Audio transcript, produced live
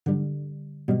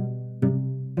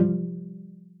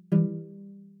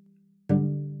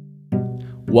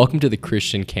Welcome to the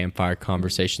Christian Campfire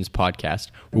Conversations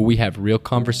podcast, where we have real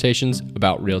conversations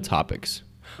about real topics.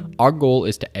 Our goal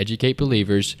is to educate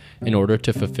believers in order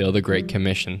to fulfill the Great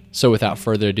Commission. So without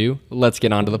further ado, let's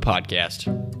get on to the podcast.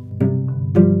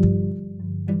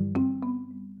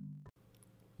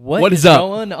 What is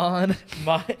going on,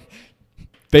 my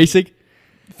Basic?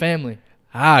 family?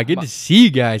 Good to see you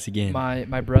guys again.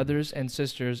 My brothers and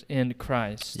sisters in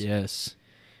Christ. Yes.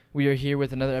 We are here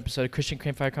with another episode of Christian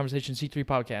Campfire Conversation C3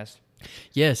 podcast.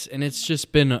 Yes, and it's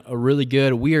just been a really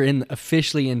good. We are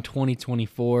officially in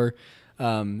 2024.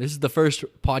 This is the first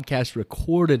podcast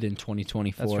recorded in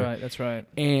 2024. That's right.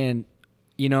 And,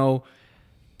 you know,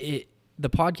 the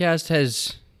podcast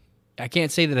has, I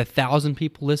can't say that 1,000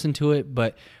 people listen to it,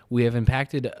 but we have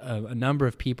impacted a number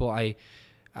of people. I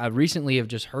recently have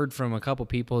just heard from a couple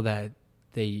people that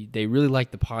they really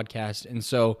like the podcast. And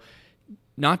so,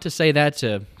 not to say that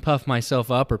to puff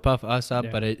myself up or puff us up,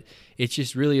 but it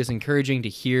just really is encouraging to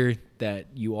hear that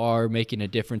you are making a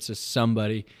difference to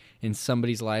somebody in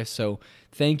somebody's life. So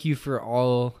thank you for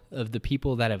all of the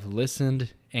people that have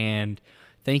listened, and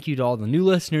thank you to all the new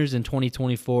listeners in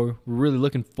 2024. We're really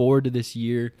looking forward to this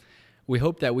year. We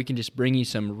hope that we can just bring you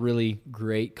some really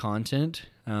great content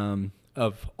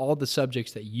of all the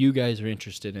subjects that you guys are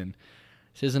interested in.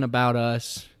 This isn't about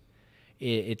us.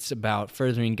 It's about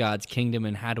furthering God's kingdom,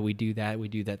 and how do we do that? We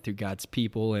do that through God's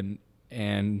people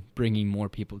and bringing more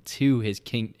people to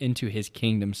into His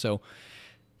kingdom. So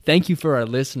thank you for our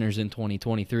listeners in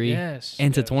 2023 and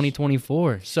to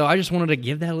 2024. So I just wanted to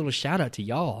give that little shout out to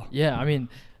y'all. Yeah, I mean,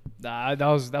 that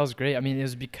was great. I mean, it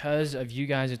was because of you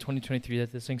guys in 2023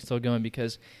 that this thing's still going,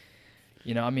 because,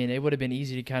 you know, I mean, it would have been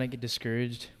easy to kind of get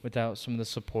discouraged without some of the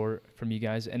support from you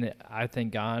guys. And I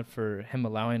thank God for Him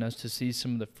allowing us to see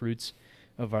some of the fruits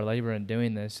of our labor in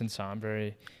doing this. And so I'm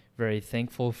very, very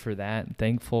thankful for that. And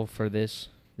thankful for this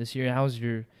year. How's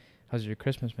your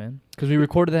Christmas, man? Because we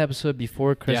recorded the episode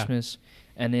before Christmas,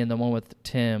 and then the one with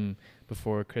Tim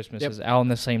before Christmas is out on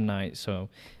the same night. So,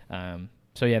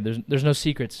 yeah, there's no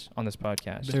secrets on this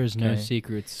podcast. There's no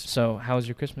secrets. So how was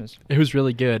your Christmas? It was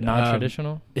really good.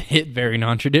 Non-traditional? Very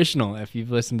non-traditional. If you've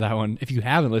listened to that one, if you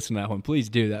haven't listened to that one, please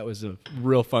do. That was a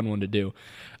real fun one to do.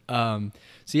 I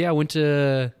went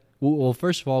to. Well,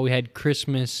 first of all, we had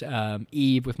Christmas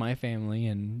Eve with my family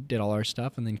and did all our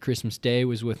stuff, and then Christmas Day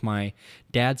was with my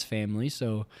dad's family.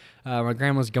 So my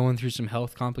grandma's going through some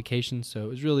health complications, so it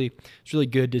was really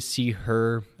good to see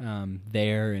her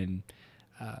there, and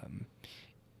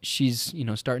she's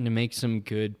starting to make some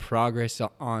good progress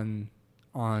on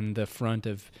the front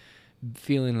of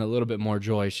feeling a little bit more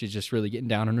joy. She's just really getting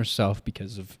down on herself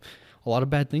because of a lot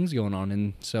of bad things going on,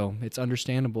 and so it's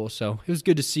understandable. So it was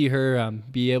good to see her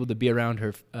be able to be around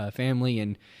her family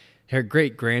and her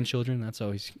great grandchildren. That's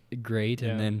always great. Yeah.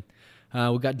 And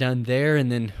then we got done there,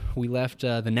 and then we left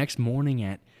the next morning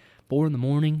at 4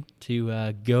 a.m.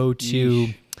 to go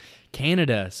to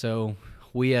Canada. So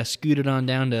we scooted on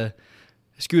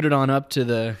up to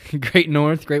the Great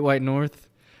White North.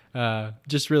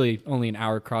 Just really only an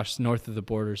hour across north of the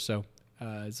border, so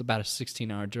it's about a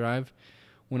 16-hour drive.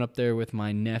 Went up there with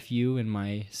my nephew and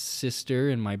my sister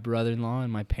and my brother-in-law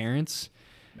and my parents.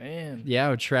 Man. Yeah,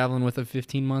 we're traveling with a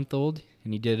 15-month-old,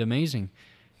 and he did amazing.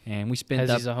 And we spent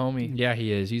he's a homie. Yeah,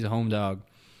 he is. He's a home dog.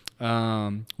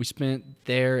 We spent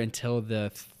there until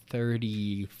the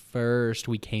 31st.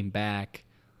 We came back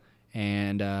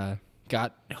and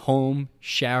got home,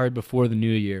 showered before the new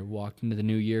year, walked into the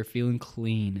new year feeling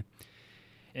clean.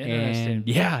 Interesting. And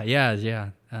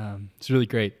yeah. It's really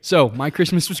great. So my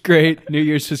Christmas was great. New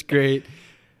Year's was great.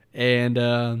 And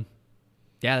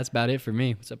that's about it for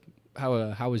me. What's up?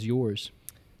 How was yours?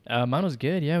 Mine was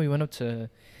good. Yeah, we went up to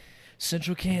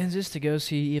Central Kansas to go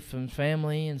see some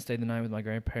family and stayed the night with my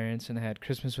grandparents, and had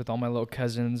Christmas with all my little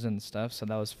cousins and stuff. So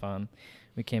that was fun.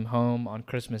 We came home on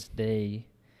Christmas Day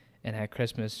and had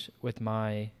Christmas with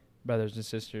my brothers and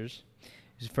sisters. It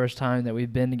was the first time that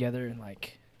we've been together in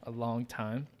like a long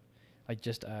time, like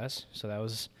just us. So that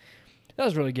was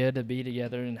really good to be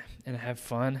together and have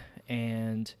fun.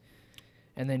 And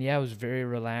then it was very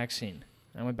relaxing.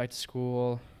 I went back to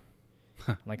school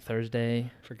like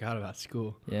Thursday. Forgot about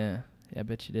school. Yeah, I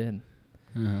bet you did.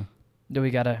 Uh-huh. Then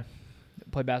we gotta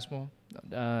play basketball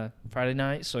Friday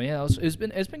night. So yeah, it's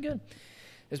been good.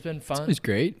 It's been fun. It's always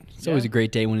great. It's always a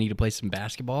great day when you need to play some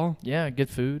basketball. Yeah, good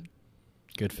food.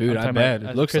 Good food, I bet.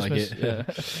 It looks Christmas, like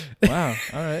it. Yeah. Wow.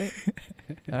 All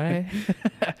right.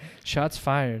 Shots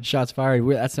fired. Shots fired.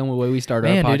 That's the only way we start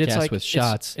our podcast, with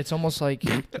shots. It's almost like...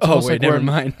 never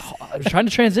mind. I was trying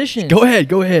to transition. Go ahead.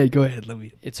 Let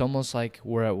me... It's almost like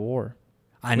we're at war.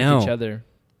 I know. With each other.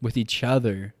 With each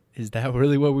other. Is that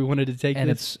really what we wanted to take And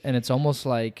this? it's almost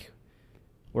like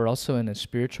we're also in a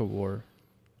spiritual war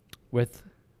with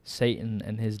Satan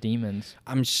and his demons.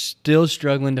 I'm still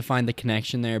struggling to find the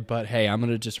connection there, but hey, I'm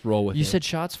going to just roll with it. You said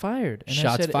shots fired. And I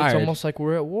Shots said fired. It's almost like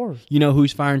we're at war. You know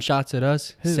who's firing shots at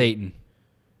us? Who? Satan.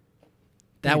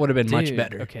 That Dude, would have been much dude,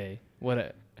 better. Okay. What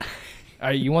a... All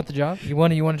right, you want the job? You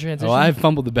want to transition? Oh, I've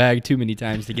fumbled the bag too many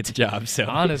times to get the job. So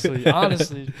honestly,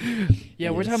 yeah,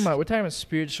 we're Yes. talking about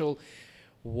spiritual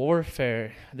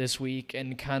warfare this week,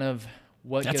 and kind of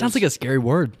what that goes, sounds like a scary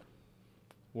word.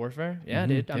 warfare. Yeah, Mhm,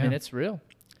 dude. I mean, yeah. it's real.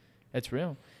 It's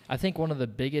real. I think one of the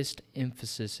biggest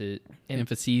emphasis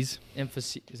Emphases.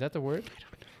 is that the word?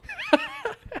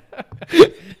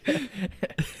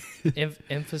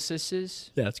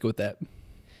 Emphasis. Yeah, let's go with that.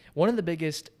 One of the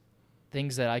biggest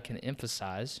things that I can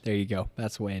emphasize There you go.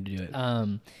 That's the way to do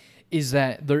it. is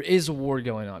that there is a war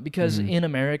going on, because Mhm. in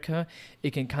America,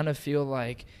 it can kind of feel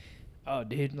like, oh,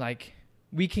 dude, like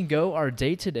we can go our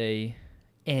day to day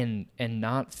and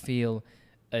not feel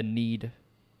a need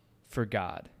for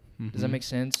God. Does that Mhm. make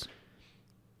sense?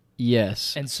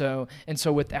 Yes. And so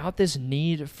without this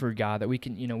need for God, that we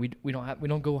can, we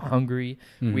don't go hungry.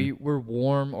 Mhm. We're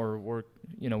warm, or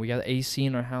we got AC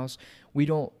in our house. We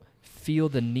don't feel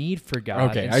the need for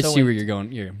God. Okay, And I so see where you're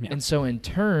going. Yeah. And so in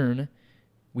turn,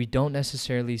 we don't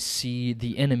necessarily see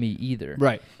the enemy either.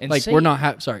 Right. And Like Satan- we're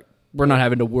not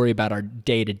having to worry about our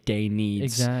day-to-day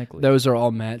needs. Exactly. Those are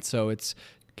all met, so it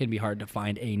can be hard to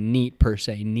find a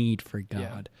need for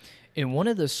God. And one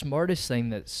of the smartest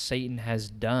thing that Satan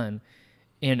has done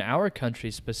in our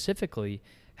country specifically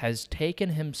has taken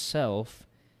himself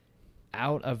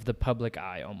out of the public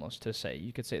eye, almost, to say.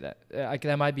 You could say that.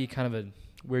 That might be kind of a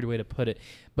weird way to put it,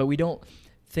 but we don't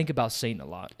think about Satan a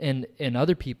lot. And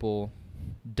other people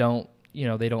don't,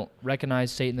 they don't recognize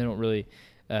Satan. They don't really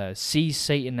see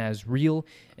Satan as real.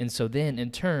 And so then, in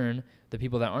turn, the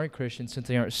people that aren't Christians, since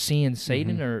they aren't seeing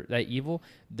Satan Mhm. or that evil,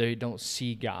 they don't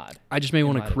see God. I just may in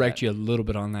want light to of correct that. you a little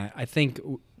bit on that. I think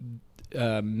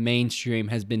mainstream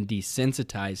has been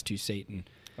desensitized to Satan.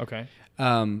 Okay.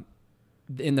 In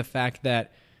the fact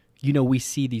that, we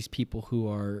see these people who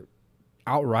are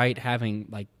outright having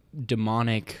like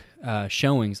demonic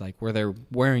showings, like where they're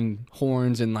wearing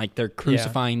horns and like they're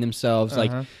crucifying themselves,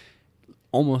 like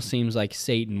almost seems like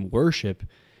Satan worship.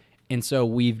 And so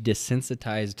we've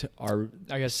desensitized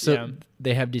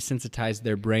they have desensitized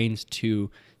their brains to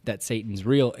that Satan's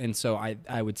real. And so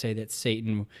I would say that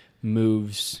Satan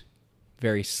moves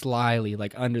very slyly,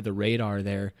 like under the radar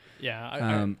there.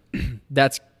 Yeah.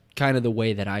 That's kind of the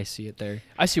way that I see it there.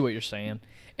 I see what you're saying.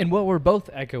 And what we're both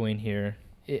echoing here,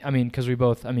 because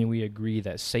we agree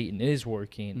that Satan is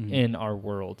working in our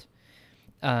world,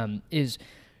 is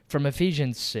from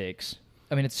Ephesians 6.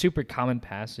 I mean, it's a super common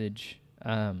passage.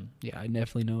 Yeah, I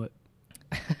definitely know it.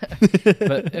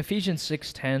 But Ephesians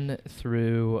 6:10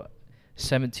 through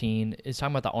 17 is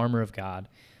talking about the armor of God.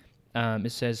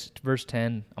 It says, verse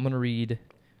 10, I'm going to read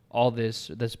all this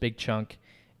big chunk,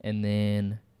 and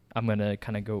then we're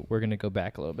going to go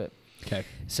back a little bit. Okay. It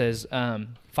says,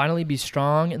 finally be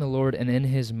strong in the Lord and in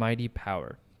his mighty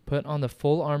power. Put on the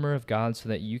full armor of God so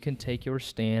that you can take your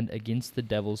stand against the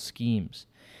devil's schemes.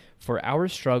 For our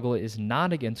struggle is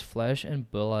not against flesh and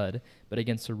blood, but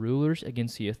against the rulers,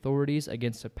 against the authorities,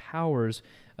 against the powers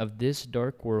of this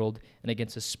dark world, and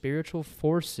against the spiritual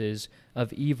forces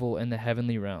of evil in the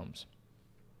heavenly realms.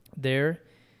 Therefore,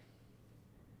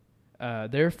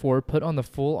 put on the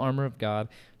full armor of God,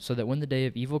 so that when the day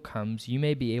of evil comes, you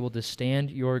may be able to stand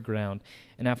your ground.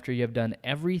 And after you have done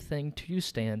everything to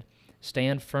stand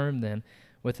firm then,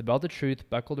 with the belt of truth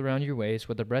buckled around your waist,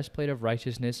 with the breastplate of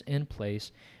righteousness in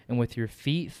place, and with your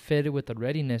feet fitted with the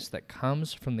readiness that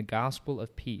comes from the gospel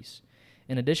of peace.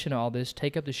 In addition to all this,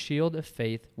 take up the shield of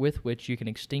faith, with which you can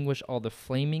extinguish all the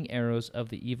flaming arrows of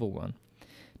the evil one.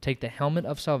 Take the helmet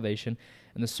of salvation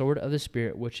and the sword of the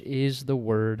Spirit, which is the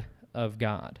word of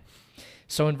God.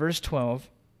 So in verse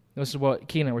 12, this is what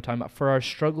Keegan and I were talking about. For our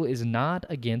struggle is not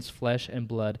against flesh and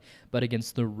blood, but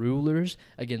against the rulers,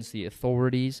 against the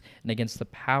authorities, and against the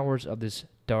powers of this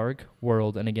dark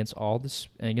world, and against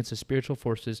against the spiritual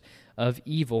forces of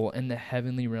evil in the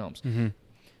heavenly realms. Mm-hmm.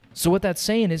 So what that's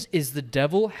saying is the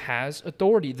devil has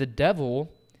authority. The devil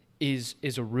is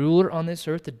a ruler on this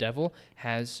earth. The devil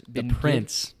has been The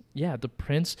prince. the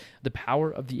prince, the power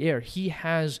of the air. He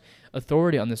has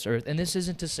authority on this earth. And this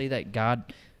isn't to say that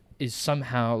God is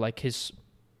somehow, like, his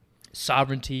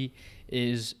sovereignty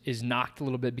is knocked a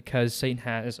little bit because Satan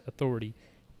has authority.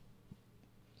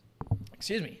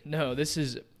 Excuse me. No,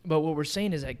 but what we're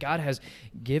saying is that God has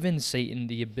given Satan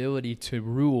the ability to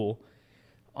rule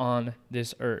on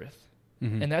this earth.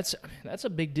 And that's a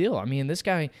big deal. I mean, this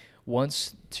guy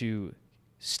wants to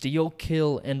steal,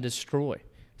 kill, and destroy.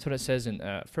 That's what it says in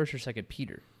 1st or 2nd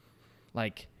Peter.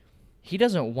 Like, he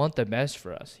doesn't want the best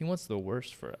for us. He wants the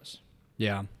worst for us.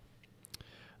 Yeah.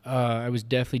 I was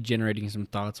definitely generating some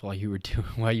thoughts while you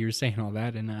were saying all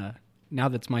that, and now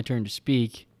that's my turn to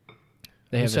speak,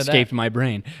 they have escaped my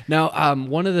brain. Now,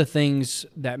 one of the things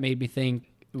that made me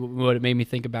think, what it made me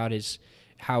think about is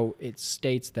how it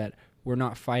states that we're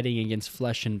not fighting against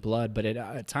flesh and blood, but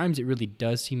at times it really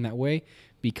does seem that way,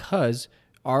 because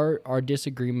our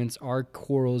disagreements, our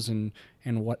quarrels, and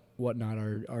whatnot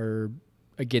are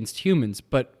against humans.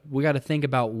 But we got to think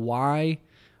about why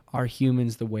are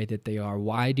humans the way that they are?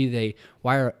 Why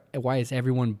is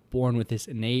everyone born with this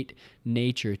innate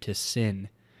nature to sin?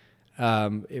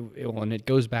 And it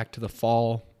goes back to the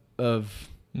fall of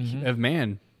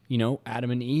man. You know,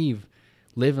 Adam and Eve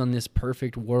live on this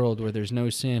perfect world where there's no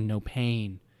sin, no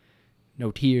pain,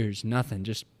 no tears, nothing,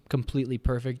 just completely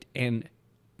perfect. And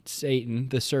Satan,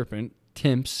 the serpent,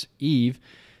 tempts Eve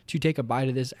to take a bite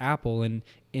of this apple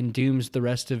and dooms the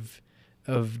rest of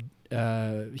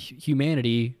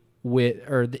humanity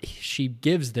she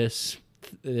gives this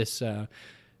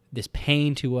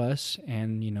pain to us,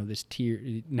 and this tear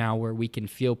now where we can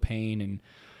feel pain, and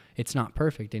it's not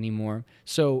perfect anymore.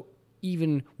 So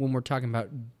even when we're talking about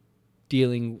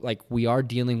we are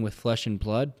dealing with flesh and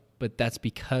blood, but that's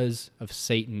because of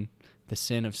Satan, the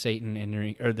sin of Satan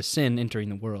entering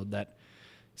the world, that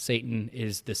Satan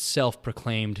is the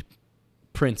self-proclaimed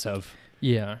prince of.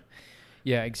 Yeah,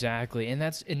 exactly. And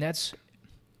that's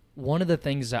one of the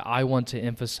things that I want to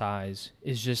emphasize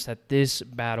is just that this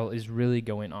battle is really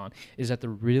going on, is that there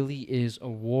really is a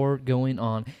war going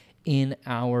on in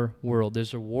our world.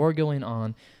 There's a war going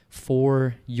on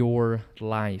for your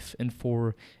life and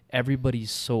for everybody's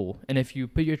soul. And if you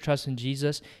put your trust in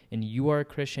Jesus and you are a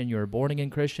Christian, you're a born-again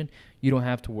Christian, you don't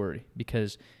have to worry,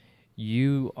 because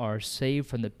you are saved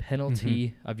from the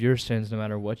penalty of your sins no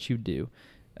matter what you do.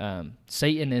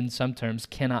 Satan, in some terms,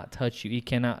 cannot touch you. He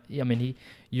cannot. I mean,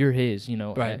 you're his.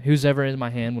 Right. Who's ever in my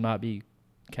hand will not be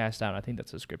cast out. I think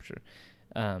that's a scripture.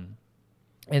 And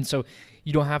so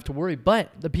you don't have to worry. But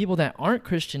the people that aren't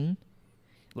Christian,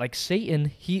 like Satan,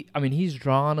 he's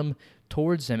drawing them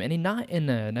towards them, and not in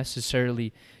a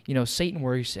necessarily. Satan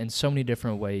works in so many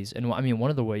different ways, and one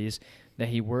of the ways that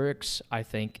he works, I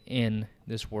think, in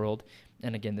this world,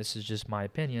 and again, this is just my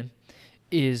opinion,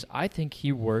 is I think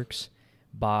he works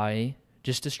by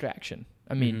just distraction.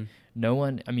 You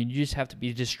just have to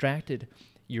be distracted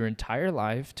your entire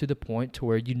life to the point to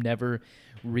where you never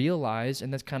realize,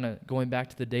 and that's kind of going back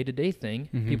to the day-to-day thing,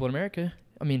 people in America,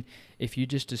 if you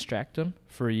just distract them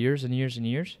for years and years and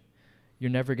years,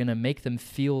 you're never going to make them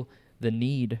feel the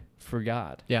need for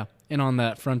God. Yeah, and on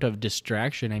that front of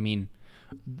distraction, I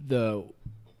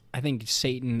think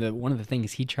Satan, one of the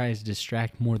things he tries to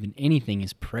distract more than anything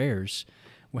is prayers.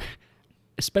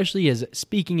 Especially as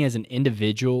speaking as an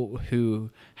individual who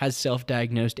has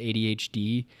self-diagnosed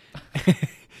ADHD,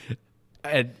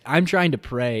 I'm trying to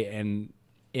pray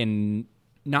and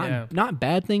not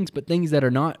bad things, but things that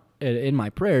are not in my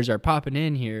prayers are popping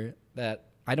in here that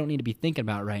I don't need to be thinking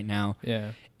about right now.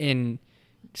 Yeah. And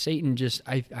Satan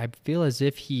I feel as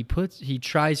if he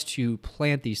tries to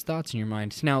plant these thoughts in your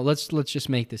mind. Now let's just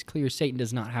make this clear. Satan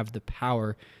does not have the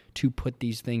power to put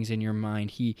these things in your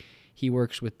mind. He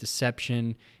works with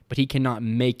deception, but he cannot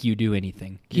make you do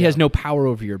anything. He has no power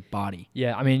over your body.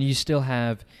 Yeah, you still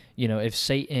have, if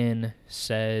Satan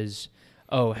says,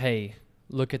 "Oh, hey,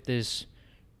 look at this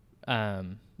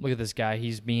guy.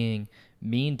 He's being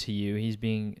mean to you. He's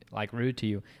being rude to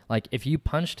you." If you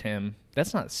punched him,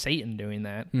 that's not Satan doing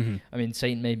that.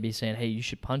 Satan may be saying, "Hey, you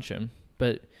should punch him,"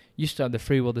 but you still have the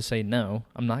free will to say, "No,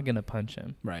 I'm not going to punch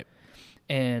him." Right.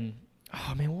 And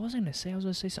what was I going to say? I was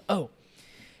going to say something. Oh.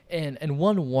 And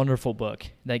one wonderful book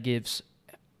that gives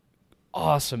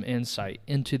awesome insight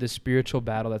into the spiritual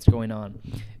battle that's going on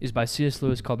is by C.S.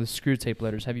 Lewis, called The Screwtape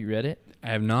Letters. Have you read it? I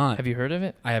have not. Have you heard of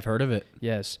it? I have heard of it.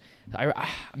 Yes.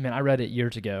 I read it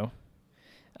years ago.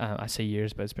 I say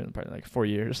years, but it's been probably 4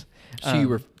 years. So you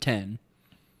were 10.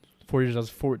 4 years, I was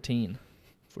 14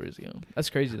 4 years ago. That's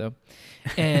crazy, though.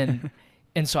 And...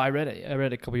 And so I read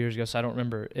it a couple years ago, so I don't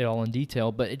remember it all in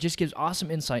detail, but it just gives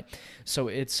awesome insight. So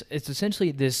it's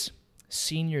essentially this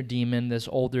senior demon, this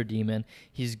older demon.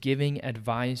 He's giving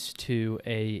advice to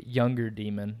a younger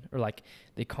demon, or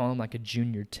they call him a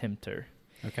junior tempter.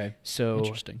 Okay. So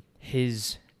interesting.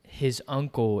 His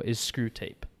uncle is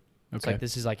Screwtape. Okay. It's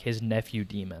this is his nephew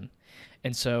demon.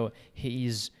 And so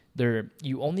he's there.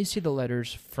 You only see the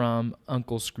letters from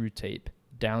Uncle Screwtape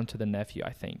down to the nephew,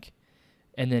 I think.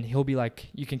 And then he'll be like,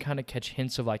 you can kind of catch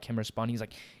hints of like him responding. He's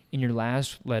like, in your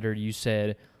last letter, you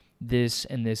said this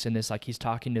and this and this. Like he's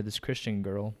talking to this Christian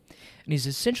girl. And he's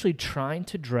essentially trying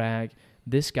to drag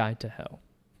this guy to hell,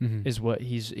 is what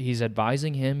he's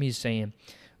advising him. He's saying,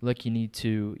 look, you need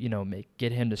to,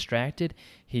 get him distracted.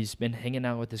 He's been hanging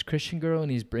out with this Christian girl,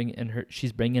 and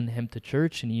she's bringing him to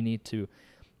church, and you need to,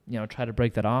 try to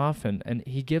break that off. And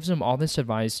he gives him all this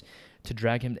advice to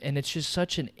drag him. And it's just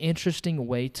such an interesting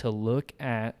way to look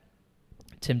at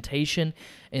temptation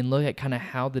and look at kind of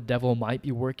how the devil might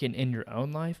be working in your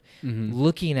own life,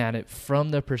 looking at it from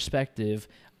the perspective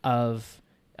of,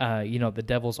 the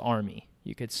devil's army,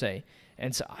 you could say.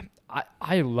 And so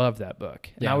I love that book,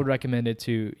 and I would recommend it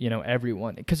to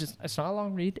everyone, because it's not a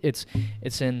long read. It's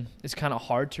kind of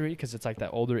hard to read because it's like that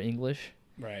older English,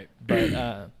 right?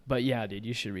 But yeah, dude,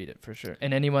 you should read it for sure.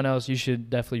 And anyone else, you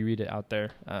should definitely read it out there.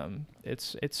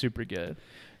 It's super good.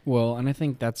 Well, and I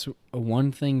think that's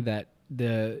one thing that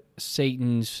the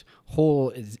Satan's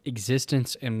whole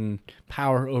existence and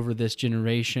power over this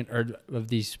generation, or of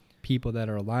these people that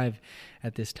are alive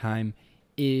at this time,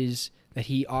 is that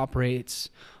he operates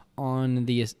on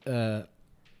the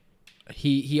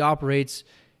he operates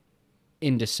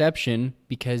in deception,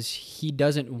 because he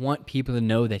doesn't want people to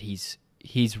know that he's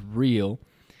real.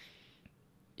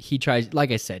 He tries,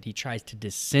 like I said, he tries to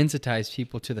desensitize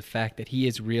people to the fact that he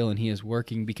is real and he is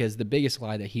working, because the biggest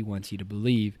lie that he wants you to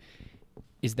believe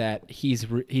is that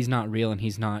he's not real and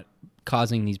he's not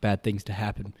causing these bad things to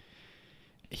happen.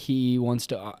 He wants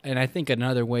to, and I think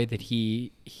another way that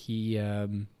he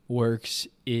works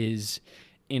is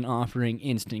in offering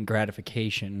instant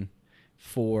gratification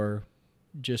for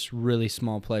just really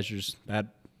small pleasures that,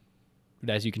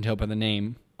 as you can tell by the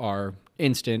name, are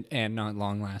instant and not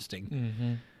long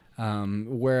lasting.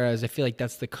 Whereas I feel like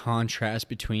that's the contrast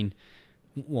between,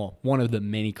 one of the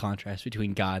many contrasts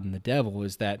between God and the devil,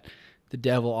 is that the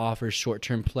devil offers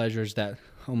short-term pleasures that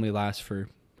only last for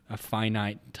a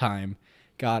finite time.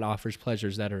 God offers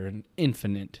pleasures that are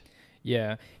infinite.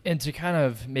 Yeah, and to kind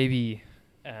of maybe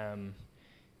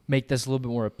make this a little bit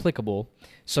more applicable,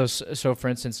 so for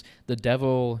instance, the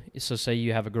devil, so say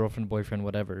you have a girlfriend, boyfriend,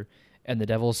 whatever, and the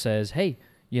devil says, hey,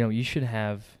 you should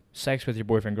have sex with your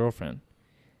boyfriend, girlfriend.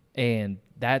 And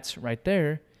that's right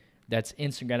there, that's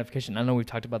instant gratification. I know we've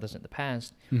talked about this in the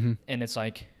past, and it's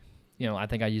like, I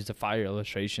think I used a fire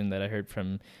illustration that I heard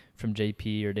from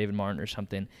JP or David Martin or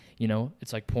something.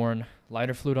 It's like pouring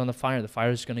lighter fluid on the fire. The fire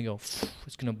is going to go,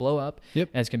 it's going to blow up, and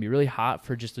it's going to be really hot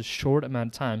for just a short amount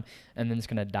of time, and then it's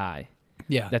going to die.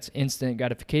 Yeah. That's instant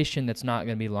gratification. That's not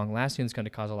going to be long lasting. It's going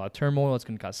to cause a lot of turmoil. It's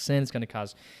going to cause sin. It's going to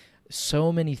cause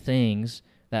so many things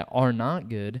that are not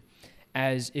good.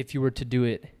 As if you were to do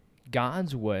it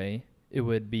God's way, it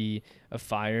would be a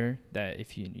fire that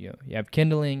if you have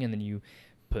kindling, and then you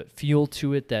put fuel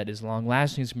to it that is long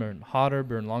lasting, it's burn hotter,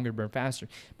 burn longer, burn faster.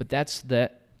 But that's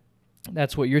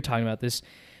what you're talking about, this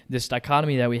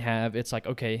dichotomy that we have. It's like,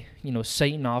 okay,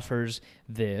 Satan offers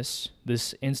this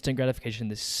instant gratification,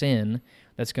 this sin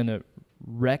that's going to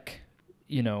wreck,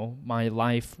 my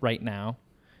life right now,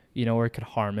 or it could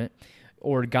harm it.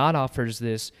 Or God offers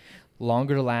this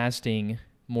longer lasting,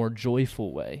 more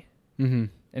joyful way.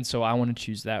 And so I want to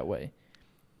choose that way.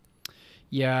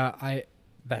 Yeah,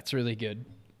 that's really good,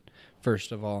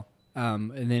 first of all.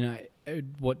 And then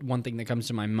one thing that comes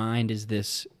to my mind is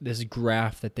this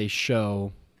graph that they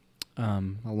show, a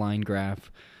line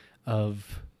graph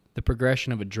of the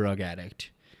progression of a drug addict.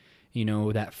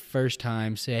 That first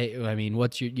time,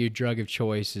 what's your drug of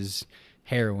choice is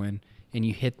heroin, and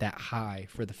you hit that high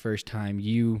for the first time,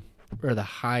 you are the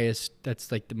highest. That's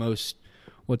like the most,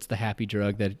 what's the happy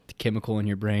drug, that the chemical in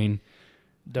your brain?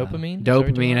 Dopamine?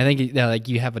 Dopamine. I think like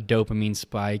you have a dopamine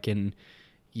spike, and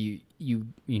you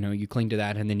cling to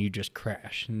that, and then you just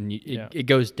crash, and it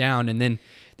goes down, and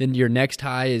then your next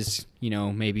high is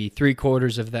maybe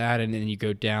 3/4 of that, and then you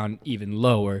go down even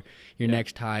lower. Your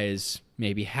next high is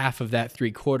maybe half of that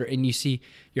 3/4, and you see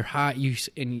your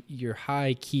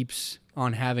high keeps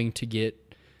on having to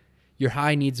get, your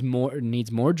high needs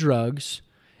more drugs.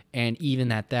 And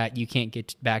even at that, you can't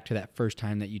get back to that first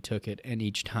time that you took it. And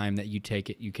each time that you take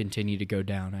it, you continue to go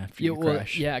down after you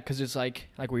crash. Yeah, because it's like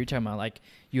what you're talking about. Like,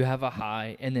 you have a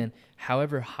high, and then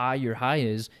however high your high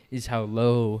is how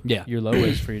low your low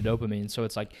is for your dopamine. So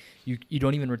it's like you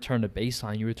don't even return to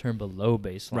baseline. You return below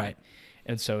baseline. Right.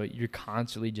 And so you're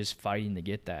constantly just fighting to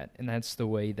get that. And that's the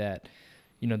way that,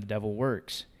 the devil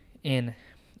works in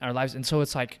our lives. And so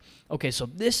it's like, okay, so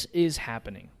this is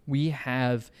happening.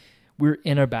 We're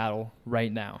in a battle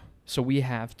right now, so we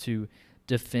have to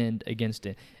defend against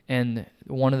it. And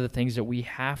one of the things that we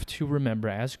have to remember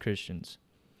as Christians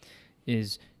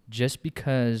is just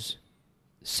because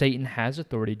Satan has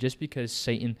authority, just because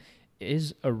Satan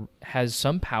has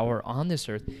some power on this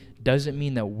earth, doesn't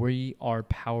mean that we are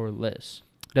powerless.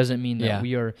 Doesn't mean that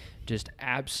we are just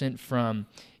absent from,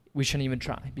 we shouldn't even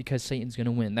try because Satan's going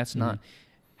to win. That's not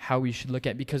how we should look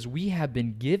at it, because we have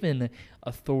been given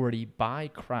authority by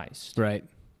Christ. Right.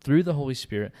 Through the Holy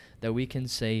Spirit, that we can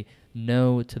say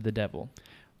no to the devil.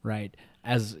 Right.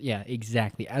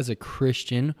 Exactly. As a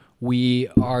Christian, we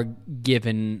are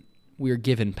given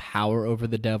power over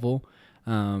the devil.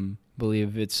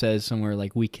 Believe it says somewhere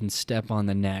like we can step on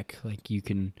the neck, like you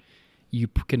can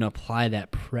apply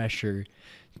that pressure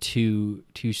to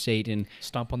Satan.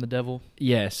 Stomp on the devil.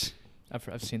 Yes.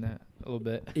 I've seen that a little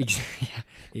bit.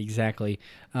 Exactly.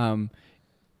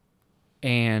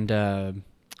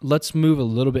 Let's move a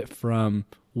little bit from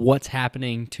what's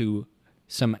happening to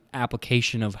some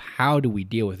application of how do we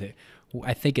deal with it.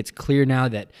 I think it's clear now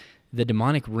that the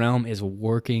demonic realm is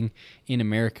working in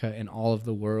America and all of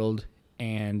the world,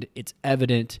 and it's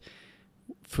evident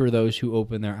for those who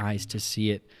open their eyes to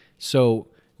see it. So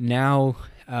now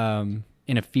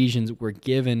in Ephesians, we're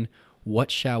given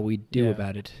what shall we do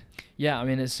about it? Yeah, I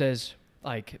mean, it says,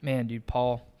 like, man, dude,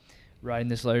 Paul writing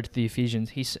this letter to the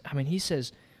Ephesians, he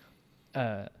says,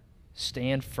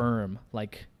 stand firm,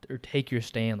 like, or take your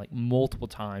stand, like, multiple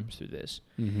times through this.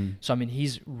 Mm-hmm. So, I mean,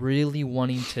 he's really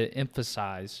wanting to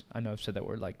emphasize, I know I've said that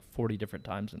word like 40 different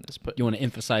times in this, but... You want to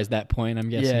emphasize that point, I'm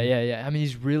guessing? Yeah. I mean,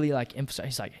 he's really, like,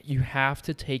 he's like, you have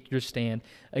to take your stand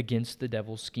against the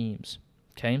devil's schemes,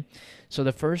 okay? So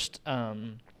the first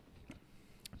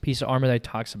piece of armor that he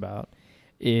talks about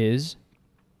is...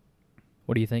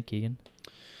 What do you think, Keegan?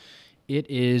 It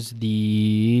is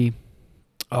the...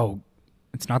 Oh,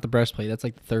 it's not the breastplate. That's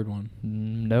like the third one.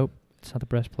 Nope. It's not the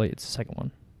breastplate. It's the second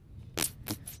one.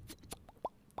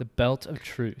 The belt of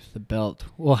truth. The belt.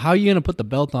 Well, how are you going to put the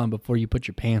belt on before you put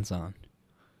your pants on?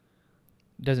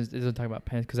 It doesn't talk about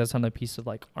pants because that's on a piece of,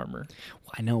 like, armor.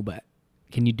 Well, I know, but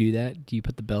can you do that? Do you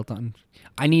put the belt on?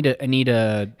 I need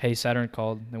a... Hey, Saturn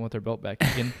called. They want their belt back,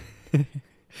 Keegan.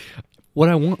 What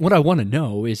I want to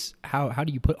know is how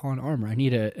do you put on armor? I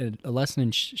need a lesson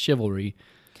in chivalry.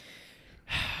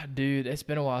 Dude, it's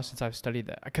been a while since I've studied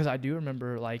that, because I do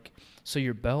remember, like, so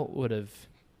your belt would have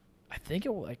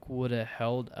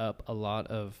held up a lot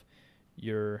of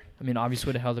your, I mean, obviously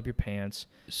would have held up your pants,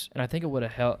 and I think it would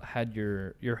have had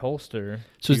your holster.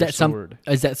 So is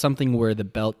that something where the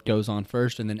belt goes on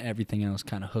first and then everything else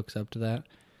kind of hooks up to that?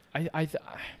 I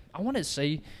want to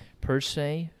say per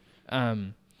se,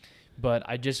 but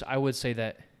I would say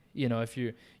that, you know, if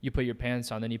you put your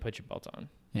pants on, then you put your belt on.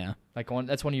 Yeah. Like,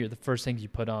 that's one of the first things you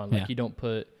put on. Like, you don't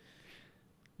put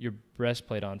your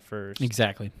breastplate on first.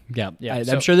 Exactly. Yeah.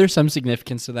 I'm sure there's some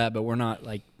significance to that, but we're not,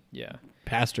 like, yeah,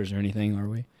 pastors or anything, are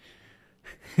we?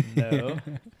 No,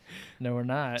 we're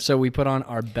not. So we put on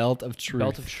our belt of truth.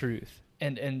 Belt of truth.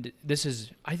 And this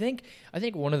is, I think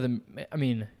one of the, I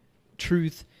mean,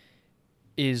 truth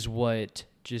is what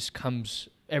just comes,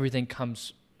 everything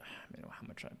comes, I mean, how am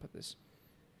I trying to put this?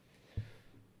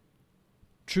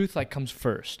 Truth, like, comes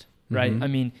first, right? Mm-hmm. I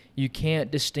mean, you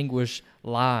can't distinguish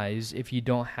lies if you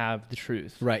don't have the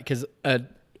truth. Right, because a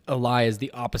lie is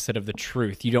the opposite of the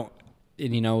truth. You don't,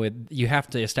 you have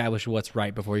to establish what's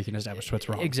right before you can establish what's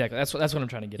wrong. Exactly. That's what I'm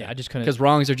trying to get at. I just couldn't, because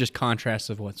wrongs are just contrasts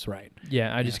of what's right.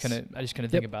 Yeah, I just couldn't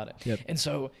think about it. Yep. And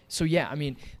so yeah, I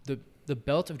mean, the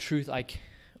belt of truth, like,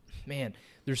 man,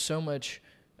 there's so much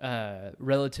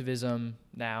relativism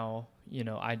now,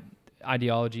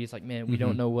 ideology. It's like, man, we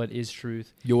don't know what is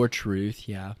truth. Your truth,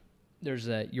 yeah. There's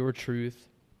that your truth.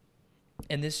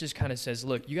 And this just kind of says,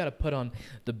 look, you got to put on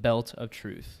the belt of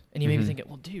truth. And you may be thinking,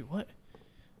 well, dude,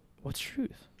 what's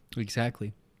truth?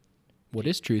 Exactly. What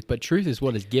is truth? But truth is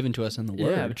what is given to us in the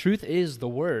Word. Yeah, but truth is the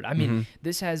Word. I mean,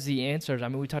 this has the answers. I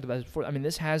mean, we talked about this before. I mean,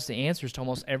 this has the answers to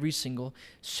almost every single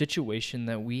situation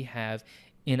that we have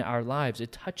in our lives.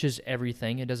 It touches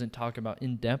everything. It doesn't talk about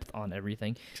in depth on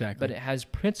everything. Exactly. But it has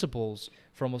principles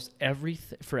for almost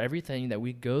everything that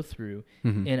we go through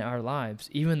in our lives.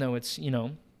 Even though it's,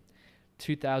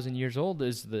 2,000 years old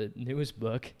is the newest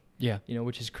book. Yeah.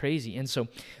 Which is crazy. And so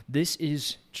this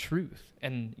is truth.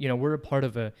 And, we're a part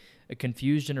of a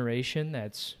confused generation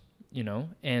that's,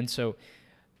 and so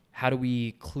how do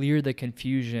we clear the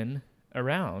confusion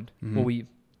around? Well, we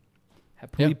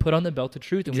put on the belt of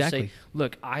truth and we say,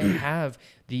 look, I have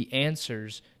the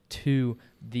answers to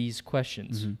these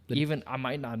questions. Even I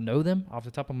might not know them off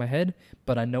the top of my head,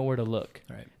 but I know where to look.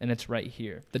 Right. And it's right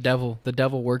here. The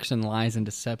devil works in lies and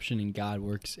deception, and God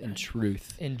works in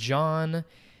truth. In John,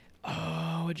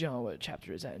 what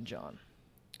chapter is that in John?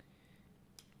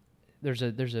 There's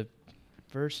a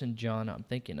verse in John I'm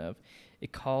thinking of.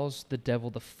 it calls the devil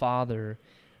the father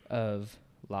of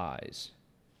lies.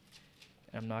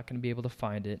 I'm not going to be able to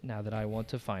find it now that I want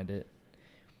to find it,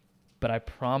 but I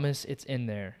promise it's in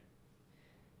there.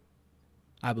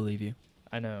 I believe you.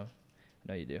 I know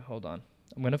you do. Hold on.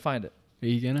 I'm going to find it. Are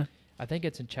you gonna? I think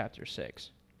it's in chapter 6.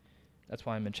 That's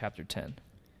why I'm in chapter 10.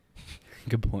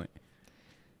 Good point.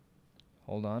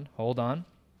 Hold on.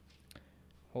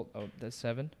 Oh, that's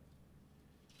 7.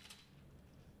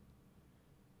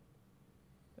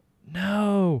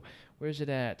 No. Where's it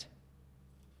at?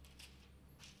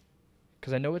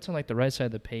 Because I know it's on like the right side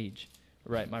of the page.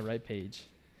 Right, my right page.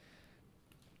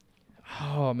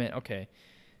 Oh, man. Okay.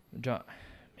 John,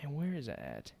 man, where is it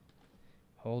at?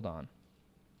 Hold on.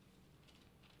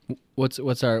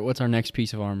 What's our next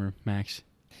piece of armor, Max?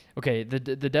 Okay,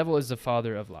 the devil is the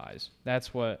father of lies.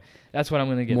 That's what I'm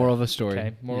going to get. Moral at. of the story.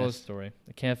 Okay, moral of the story.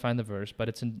 I can't find the verse, but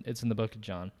it's in the book of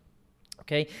John.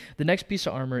 Okay, the next piece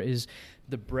of armor is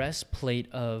the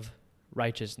breastplate of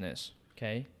righteousness.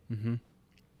 Okay. Mm-hmm.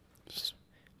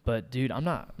 But dude, I'm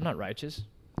not righteous.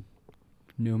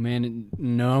 No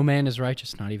man is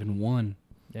righteous, not even one.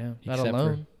 Yeah, not Except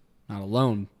alone. Not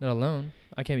alone. Not alone.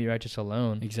 I can't be righteous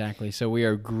alone. Exactly. So we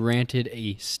are granted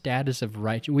a status of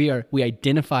righteous. We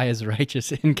identify as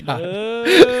righteous in God.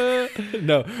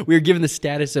 No, we are given the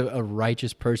status of a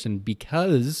righteous person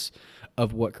because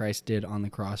of what Christ did on the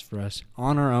cross for us.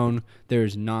 On our own, there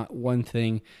is not one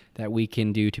thing that we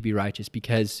can do to be righteous,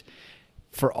 because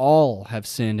for all have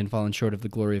sinned and fallen short of the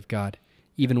glory of God,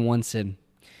 even one sin.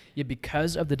 Yeah,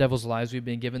 because of the devil's lies, we've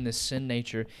been given this sin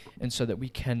nature, and so that we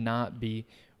cannot be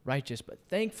righteous. But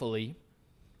thankfully,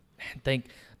 thank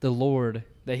the Lord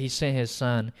that He sent His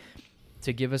Son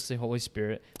to give us the Holy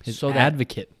Spirit, His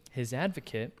advocate,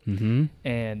 mm-hmm.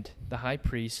 and the high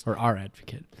priest, or our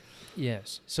advocate.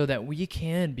 Yes, so that we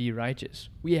can be righteous.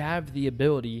 We have the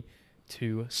ability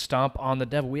to stomp on the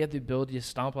devil. We have the ability to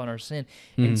stomp on our sin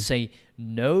and say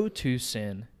no to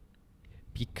sin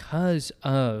because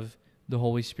of the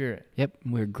Holy Spirit. Yep,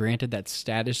 we're granted that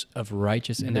status of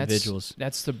righteous individuals.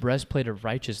 That's the breastplate of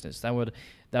righteousness.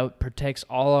 That protects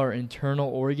all our internal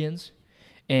organs,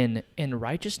 and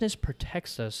righteousness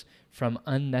protects us from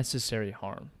unnecessary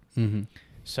harm. Mm-hmm.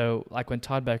 So, like when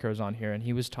Todd Becker was on here and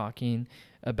he was talking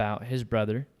about his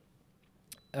brother,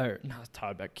 or not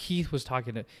Todd Becker, Keith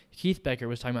Becker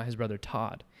was talking about his brother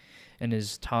Todd, and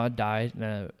Todd died in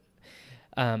a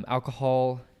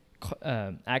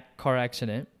car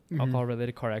accident,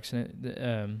 alcohol-related car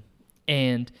accident,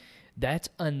 and that's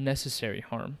unnecessary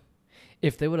harm.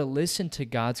 If they would have listened to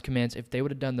God's commands, if they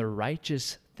would have done the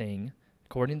righteous thing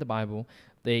according to the Bible,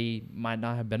 they might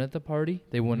not have been at the party.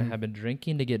 They wouldn't have been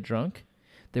drinking to get drunk.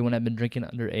 They wouldn't have been drinking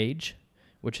underage,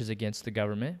 which is against the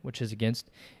government, which is against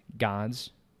God's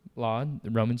law,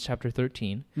 Romans chapter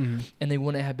 13. Mm-hmm. And they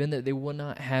wouldn't have been there. They would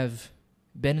not have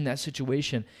been in that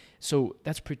situation. So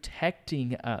that's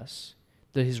protecting us.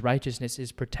 His righteousness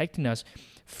is protecting us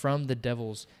from the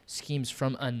devil's schemes,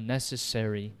 from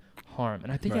unnecessary harm.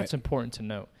 And I think that's important to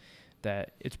note,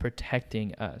 that it's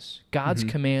protecting us. God's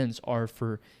commands are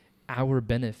for our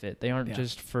benefit. They aren't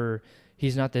just for...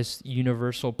 He's not this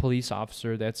universal police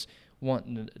officer that's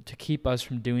wanting to keep us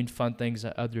from doing fun things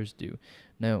that others do.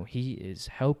 No, He is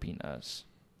helping us.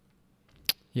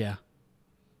 Yeah.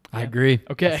 I agree.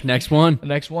 Okay. That's next one. The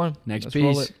next one. Next Let's piece.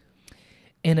 roll it.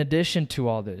 In addition to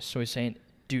all this, so he's saying,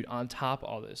 dude, on top of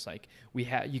all this, like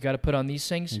you got to put on these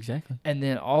things. Exactly. And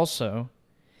then also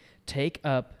take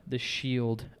up the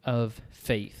shield of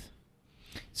faith.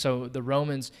 So the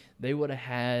Romans, they would have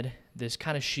had this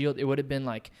kind of shield. It would have been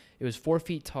like, it was 4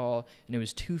 feet tall and it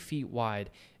was 2 feet wide,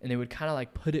 and they would kind of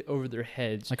like put it over their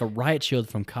heads. Like a riot shield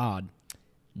from COD.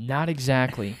 Not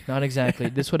exactly.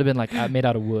 This would have been like made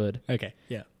out of wood. Okay.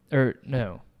 Yeah. Or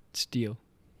no. Steel.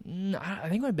 No, I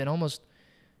think it would have been almost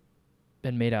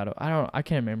been made out of, I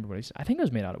can't remember what he said. I think it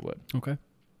was made out of wood. Okay.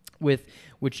 With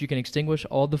which you can extinguish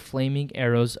all the flaming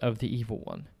arrows of the evil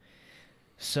one.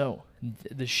 So,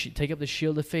 take up the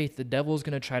shield of faith. The devil's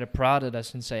going to try to prod at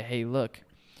us and say, hey, look,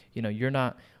 you're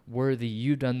not worthy.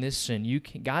 You've done this sin.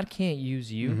 God can't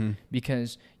use you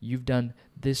because you've done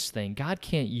this thing. God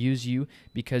can't use you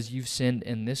because you've sinned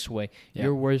in this way. Yep.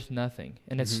 You're worth nothing.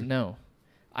 And it's no.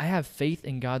 I have faith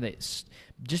in God that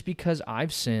just because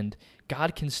I've sinned,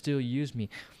 God can still use me.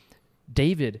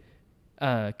 David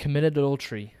committed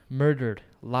adultery, murdered,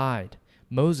 lied.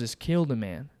 Moses killed a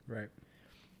man. Right.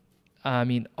 I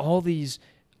mean, all these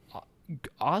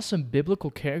awesome biblical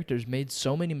characters made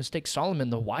so many mistakes. Solomon,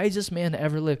 the wisest man to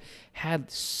ever live, had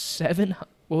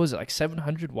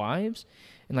 700 wives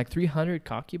and like 300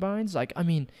 concubines? Like, I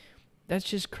mean, that's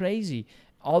just crazy.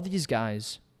 All these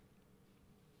guys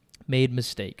made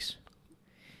mistakes.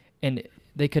 And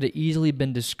they could have easily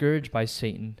been discouraged by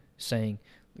Satan saying,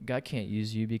 God can't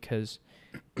use you because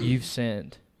you've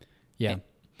sinned. Yeah.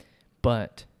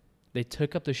 But they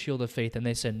took up the shield of faith and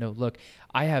they said, no, look,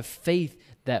 I have faith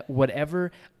that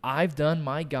whatever I've done,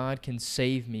 my God can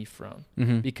save me from,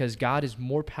 because God is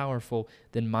more powerful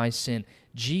than my sin.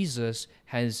 Jesus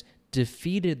has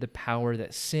defeated the power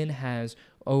that sin has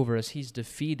over us. He's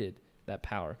defeated that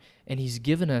power, and he's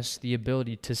given us the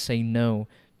ability to say no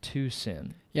to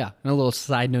sin. Yeah, and a little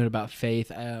side note about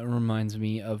faith reminds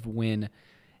me of when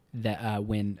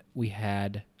we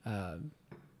had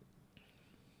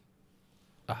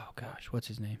oh gosh, what's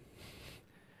his name?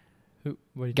 Who?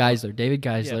 Geisler, David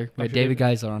Geisler. Yeah, We had Dr. David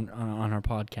David. Geisler on our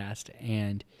podcast,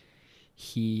 and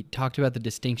he talked about the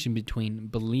distinction between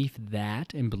belief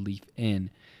that and belief in.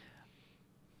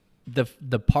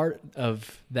 The part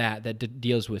of that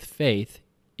deals with faith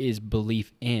is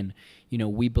belief in. You know,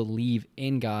 we believe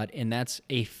in God, and that's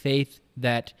a faith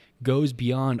that goes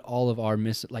beyond all of our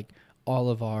all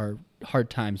of our hard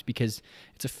times, because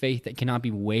it's a faith that cannot be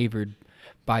wavered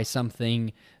by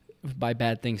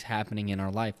bad things happening in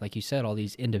our life. Like you said, all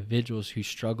these individuals who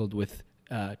struggled with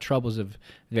troubles of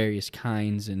various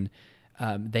kinds, and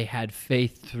they had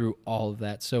faith through all of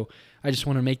that. So I just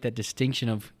want to make that distinction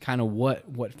of kind of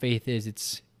what faith is.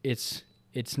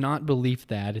 It's not belief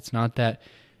that. It's not that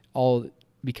all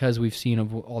because we've seen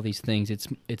of all these things.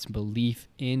 It's belief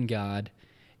in God,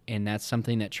 and that's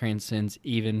something that transcends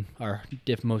even our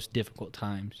most difficult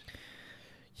times.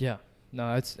 Yeah.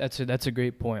 No, that's a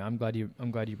great point. I'm glad you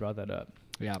brought that up.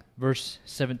 Yeah. Verse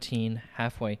 17,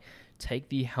 halfway, take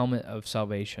the helmet of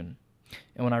salvation.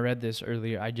 And when I read this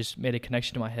earlier, I just made a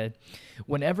connection to my head.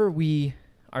 Whenever we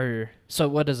are, so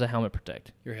what does a helmet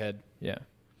protect? Your head. Yeah.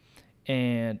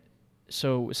 And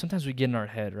so sometimes we get in our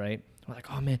head, right? We're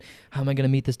like, oh man, how am I going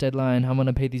to meet this deadline? How am I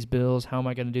going to pay these bills? How am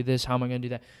I going to do this? How am I going to do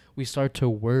that? We start to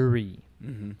worry.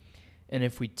 Mm-hmm. And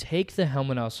if we take the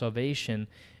helmet of salvation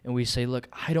and we say, look,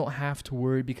 I don't have to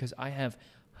worry because I have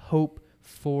hope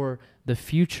for the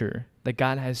future, that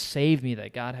God has saved me,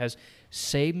 that God has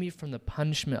saved me from the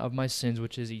punishment of my sins,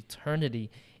 which is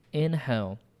eternity in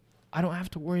hell. I don't have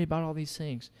to worry about all these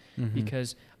things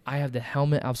because I have the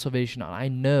helmet of salvation on. I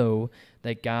know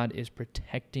that God is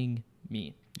protecting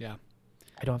me. Yeah.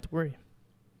 I don't have to worry.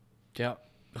 Yeah.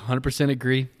 100%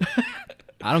 agree.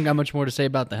 I don't got much more to say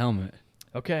about the helmet.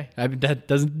 Okay. That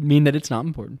doesn't mean that it's not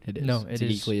important. It is. No, it's it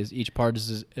is. equally as each part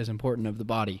is as important of the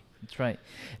body. That's right.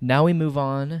 Now we move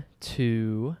on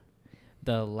to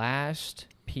the last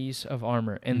piece of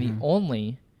armor and the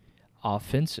only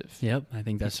offensive. Yep, I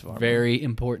think that's piece of armor. very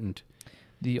important.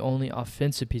 The only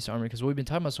offensive piece of armor, because what we've been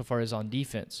talking about so far is on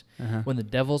defense. When the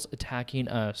devil's attacking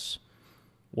us,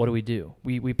 what do?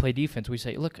 We play defense. We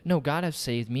say, look, no, God has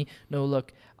saved me. No,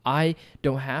 look, I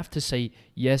don't have to say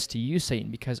yes to you,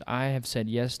 Satan, because I have said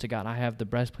yes to God. I have the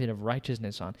breastplate of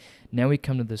righteousness on. Now we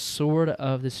come to the sword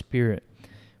of the Spirit,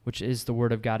 which is the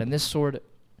word of God. And this sword,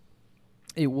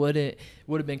 it would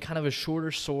have been kind of a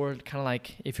shorter sword, kind of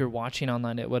like if you're watching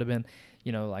online, it would have been,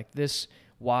 like this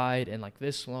wide and like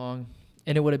this long.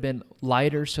 And it would have been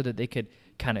lighter so that they could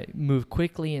kind of move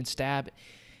quickly and stab.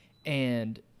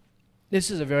 And this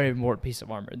is a very important piece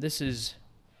of armor. This is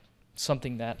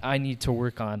something that I need to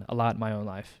work on a lot in my own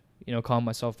life, calling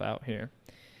myself out here.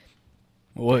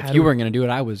 Well, if you weren't going to do it,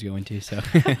 I was going to, so.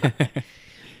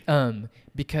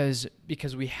 Because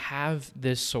we have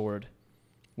this sword.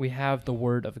 We have the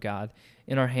word of God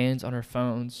in our hands, on our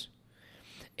phones.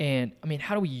 And,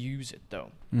 how do we use it,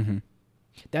 though? Mm-hmm.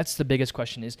 That's the biggest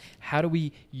question is, how do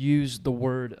we use the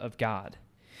word of God?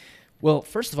 Well,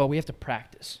 first of all, we have to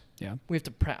practice. Yeah. We have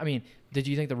to did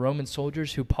you think the Roman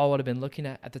soldiers who Paul would have been looking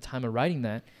at the time of writing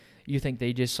that, you think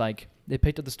they just they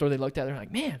picked up the sword, they looked at it, they're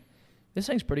like, man, this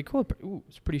thing's pretty cool. Ooh,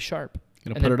 it's pretty sharp.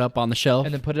 Gonna put it up on the shelf.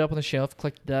 And then put it up on the shelf,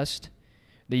 collect dust.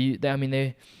 They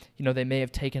may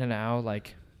have taken it out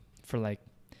for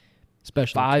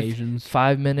special occasions.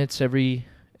 5 minutes every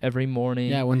morning.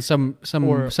 Yeah, when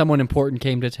someone important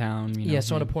came to town.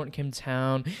 Someone important came to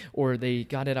town, or they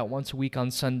got it out once a week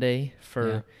on Sunday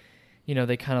for,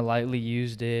 they kind of lightly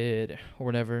used it or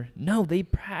whatever. No, they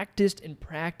practiced and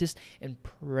practiced and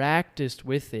practiced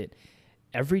with it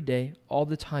every day, all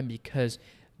the time, because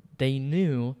they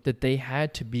knew that they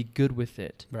had to be good with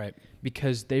it. Right.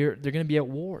 Because they're going to be at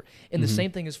war. And the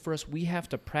same thing is for us. We have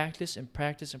to practice and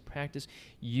practice and practice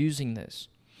using this.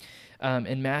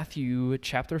 In Matthew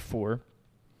chapter 4,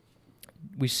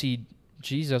 we see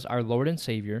Jesus, our Lord and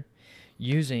Savior,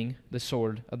 using the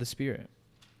sword of the Spirit.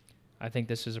 I think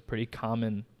this is a pretty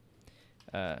common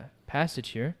passage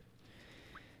here.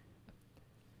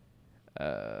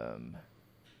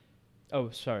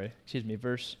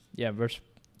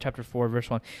 Chapter 4, verse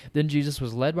 1. Then Jesus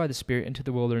was led by the Spirit into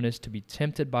the wilderness to be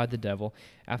tempted by the devil.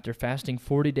 After fasting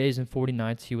 40 days and 40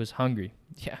 nights, he was hungry.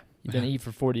 Yeah, he didn't eat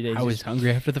for 40 days. I was hungry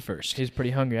after the first. He was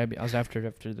pretty hungry. I was after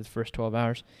the first 12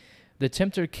 hours. The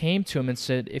tempter came to him and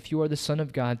said, "If you are the Son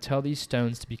of God, tell these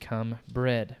stones to become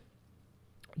bread."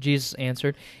 Jesus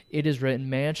answered, "It is written,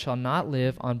 man shall not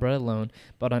live on bread alone,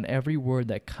 but on every word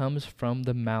that comes from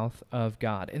the mouth of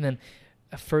God." And then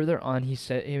further on, he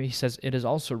says, "It is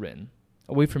also written."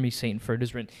 Away from me, Satan, for it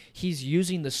is written. He's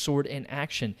using the sword in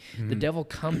action. Mm-hmm. The devil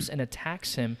comes and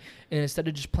attacks him, and instead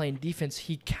of just playing defense,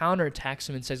 he counterattacks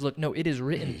him and says, look, no, it is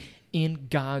written in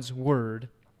God's word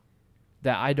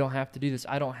that I don't have to do this.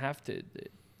 I don't have to.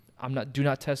 Do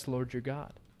not test the Lord your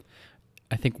God.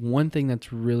 I think one thing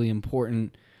that's really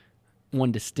important,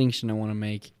 one distinction I want to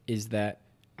make, is that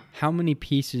how many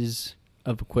pieces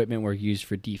of equipment were used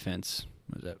for defense?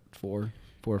 Was that four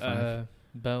or five?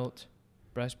 Belt,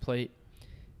 breastplate,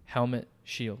 helmet,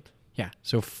 shield. Yeah,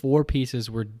 so 4 pieces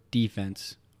were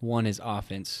defense. 1 is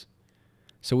offense.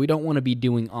 So we don't want to be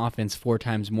doing offense 4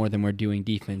 times more than we're doing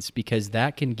defense, because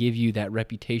that can give you that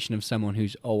reputation of someone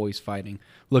who's always fighting,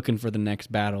 looking for the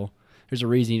next battle. There's a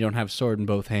reason you don't have a sword in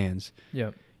both hands.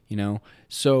 Yeah. You know?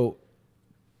 So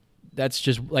that's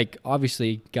just like,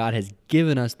 obviously God has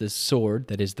given us this sword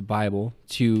that is the Bible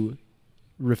to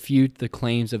refute the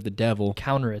claims of the devil.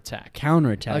 Counterattack,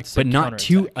 but not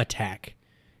to attack.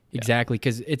 Exactly,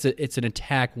 because it's an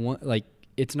attack. Like,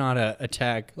 it's not a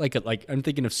attack like I'm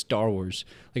thinking of Star Wars.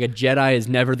 Like, a Jedi is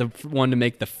never the one to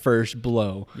make the first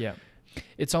blow. Yeah,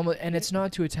 it's almost, and it's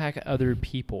not to attack other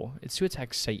people. It's to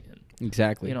attack Satan.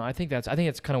 Exactly. You know, I think that's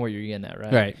kind of where you're getting at,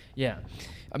 right? Right. Yeah.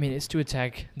 I mean, it's to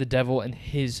attack the devil and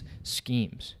his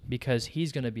schemes, because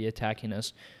he's going to be attacking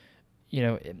us. You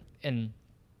know, and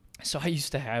so I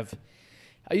used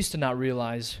to not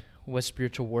realize what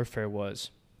spiritual warfare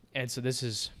was, and so this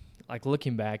is. Like,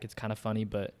 looking back, it's kind of funny,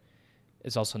 but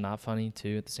it's also not funny,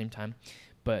 too, at the same time.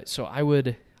 But so I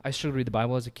struggled to read the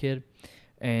Bible as a kid,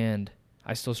 and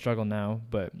I still struggle now,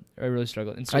 but I really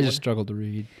struggled. And so I just struggled to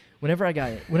read. Whenever I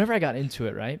got into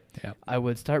it, right, yeah. I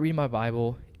would start reading my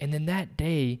Bible, and then that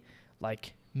day,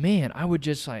 like, man, I would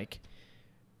just, like,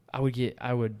 I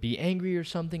would be angry or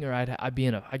something, or I'd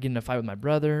get in a fight with my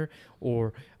brother,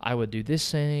 or I would do this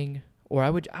thing, or I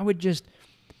would just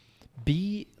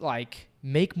be, like,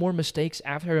 make more mistakes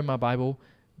after I read my Bible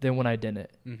than when I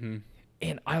didn't. Mm-hmm.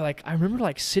 And I remember,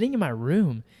 like, sitting in my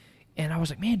room, and I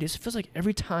was like, man, this feels like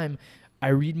every time I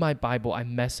read my Bible, I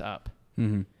mess up.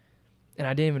 Mm-hmm. And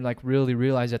I didn't even, like, really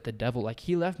realize that the devil, like,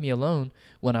 he left me alone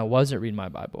when I wasn't reading my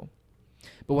Bible.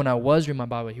 But when I was reading my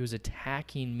Bible, he was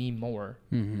attacking me more.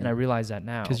 Mm-hmm. And I realize that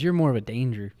now. Because you're more of a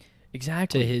danger.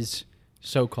 Exactly. To his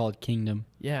so-called kingdom.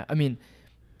 Yeah, I mean,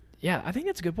 yeah, I think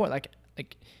that's a good point. Like,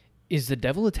 is the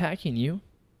devil attacking you?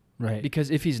 Right.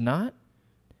 Because if he's not,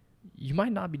 you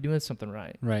might not be doing something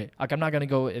right. Right. Like, I'm not going to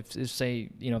go if say,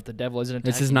 you know, if the devil isn't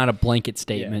attacking. This is not a blanket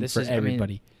statement for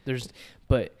everybody.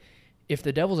 But if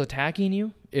the devil's attacking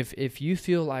you, if you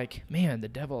feel like, man, the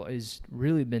devil has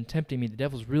really been tempting me, the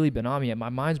devil's really been on me, and my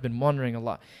mind's been wandering a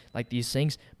lot, like these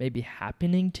things may be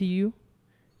happening to you,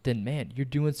 then, man, you're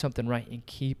doing something right, and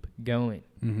keep going.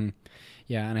 Mm-hmm.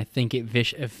 Yeah, and I think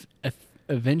if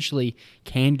eventually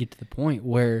can get to the point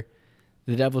where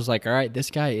the devil's like, all right,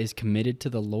 this guy is committed to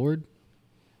the Lord.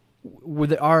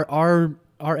 Our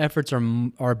efforts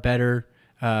are better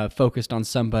focused on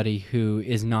somebody who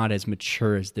is not as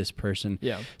mature as this person.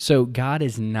 Yeah. So God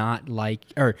is not like,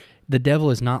 or the devil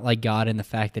is not like God in the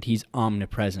fact that he's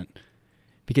omnipresent,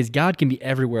 because God can be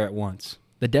everywhere at once.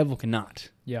 The devil cannot.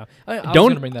 Yeah, I was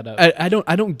going to bring that up.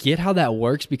 I don't get how that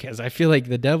works, because I feel like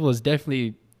the devil is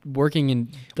definitely working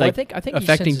in, like, I think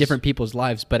affecting different people's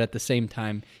lives, but at the same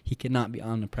time, he cannot be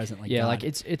omnipresent like God. Yeah, like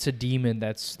it's a demon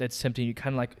that's tempting you,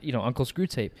 kind of like, you know, Uncle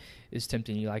Screwtape is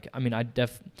tempting you. Like, I mean, like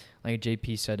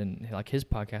JP said in, like, his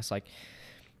podcast,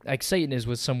 like Satan is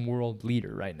with some world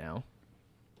leader right now,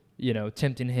 you know,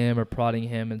 tempting him or prodding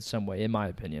him in some way. In my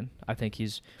opinion, I think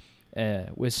he's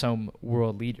with some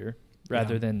world leader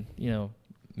rather than, you know,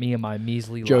 me and my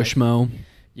measly Joe life. Schmo.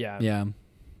 Yeah. Yeah.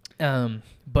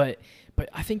 But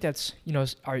I think that's, you know,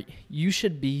 you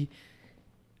should be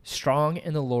strong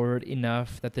in the Lord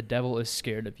enough that the devil is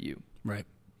scared of you. Right.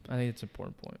 I think it's an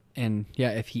important point. And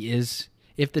yeah,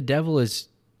 if the devil is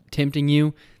tempting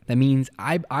you, that means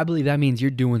I believe that means you're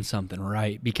doing something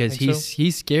right, because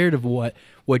he's scared of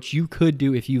what you could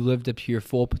do if you lived up to your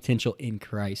full potential in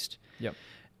Christ. Yep.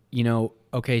 You know,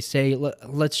 okay, say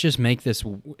let's just make this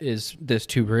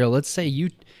too real. Let's say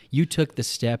you took the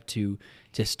step to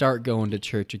start going to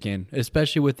church again,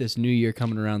 especially with this new year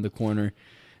coming around the corner.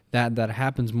 that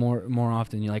happens more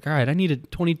often. You're like, all right,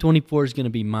 2024 is going to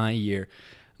be my year.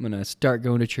 I'm going to start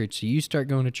going to church. So you start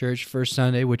going to church first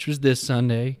Sunday, which was this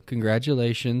Sunday.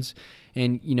 Congratulations.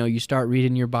 And, you start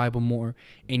reading your Bible more,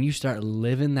 and you start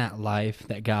living that life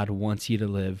that God wants you to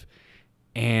live.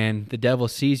 And the devil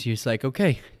sees you. It's like,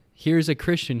 okay, here's a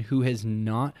Christian who is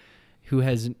not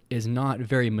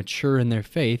very mature in their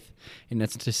faith, and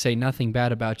that's to say nothing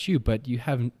bad about you, but you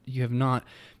have not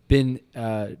been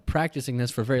practicing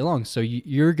this for very long. So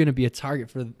you're going to be a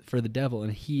target for the devil,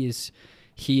 and he is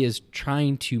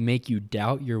trying to make you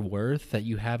doubt your worth that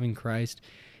you have in Christ.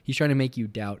 He's trying to make you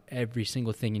doubt every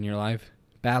single thing in your life.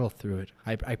 Battle through it.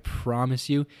 I promise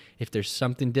you, if there's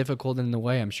something difficult in the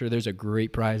way, I'm sure there's a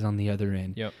great prize on the other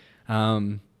end. Yep.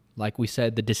 Like we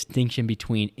said, the distinction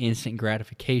between instant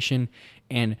gratification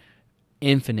and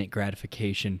infinite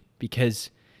gratification, because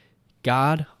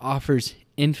God offers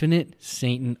infinite,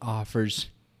 Satan offers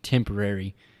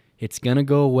temporary. It's going to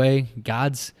go away.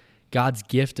 God's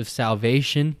gift of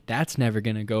salvation, that's never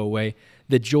going to go away.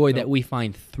 The joy that we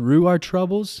find through our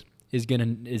troubles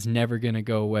is never going to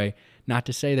go away. Not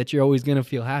to say that you're always going to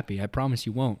feel happy. I promise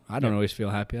you won't. I don't always feel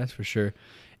happy, that's for sure.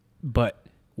 But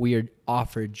we are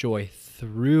offered joy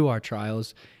through our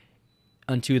trials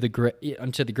unto the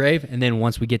grave, and then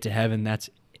once we get to heaven,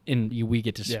 we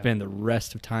get to spend the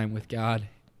rest of time with God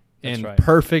in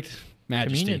perfect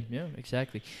majesty. Communion. Yeah,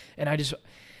 exactly. And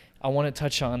I want to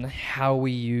touch on how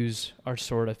we use our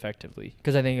sword effectively,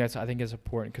 because I think it's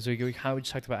important, because we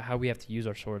just talked about how we have to use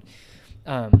our sword.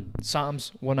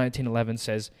 Psalms 119:11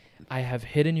 says, "I have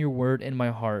hidden your word in my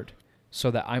heart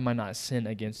so that I might not sin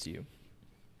against you."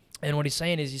 And what he's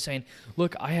saying,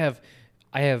 look, I have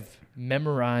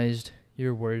memorized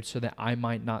your word so that I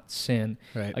might not sin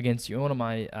against you. And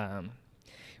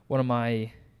one of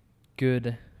my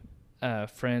good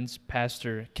friends,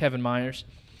 Pastor Kevin Myers,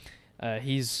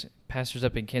 he's pastors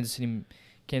up in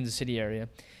Kansas City area,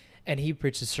 and he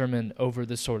preached a sermon over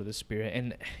the sword of the Spirit.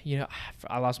 And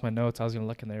I lost my notes. I was gonna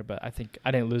look in there, but I think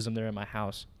I didn't lose them there in my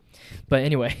house. But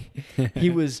anyway,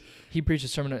 he preached a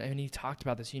sermon, and he talked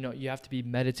about this. You have to be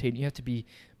meditating. You have to be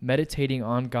meditating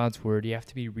on God's word. You have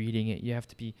to be reading it. You have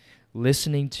to be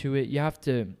listening to it. You have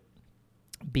to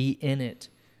be in it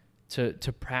to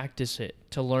practice it,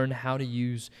 to learn how to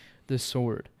use the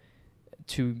sword,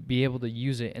 to be able to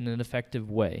use it in an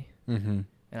effective way. Mm-hmm.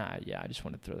 And I just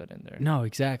want to throw that in there. No,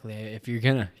 exactly. If you're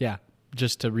gonna,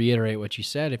 just to reiterate what you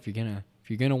said, if you're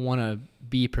gonna want to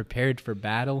be prepared for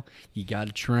battle, you got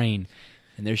to train.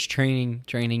 And there's training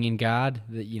in God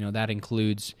that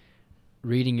includes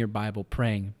reading your Bible,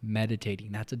 praying,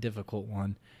 meditating. That's a difficult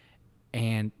one.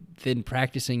 And then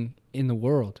practicing in the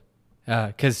world.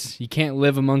 Because you can't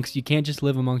just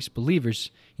live amongst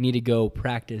believers. You need to go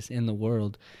practice in the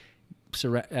world.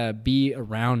 Be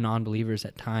around non-believers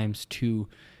at times to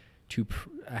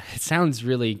it sounds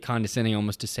really condescending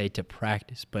almost to say to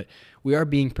practice, but we are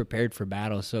being prepared for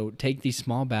battle. So take these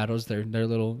small battles. They're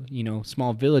little,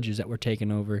 small villages that we're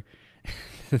taking over.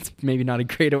 That's maybe not a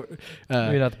great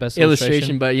maybe not the best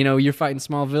illustration, but you're fighting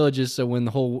small villages. So when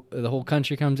the whole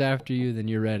country comes after you, then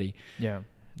you're ready. Yeah.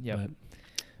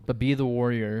 But be the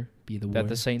warrior.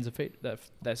 That Satan's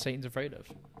afraid of.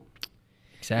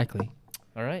 Exactly.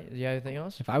 All right. Do you have anything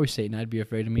else? If I was Satan, I'd be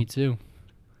afraid of me too.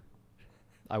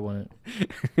 I wouldn't.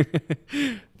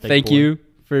 Thank you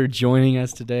for joining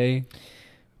us today.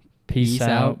 Peace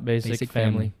out, Basic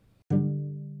family.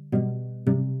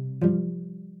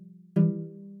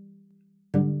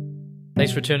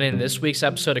 Thanks for tuning in to this week's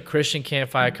episode of Christian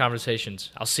Campfire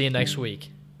Conversations. I'll see you next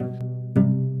week.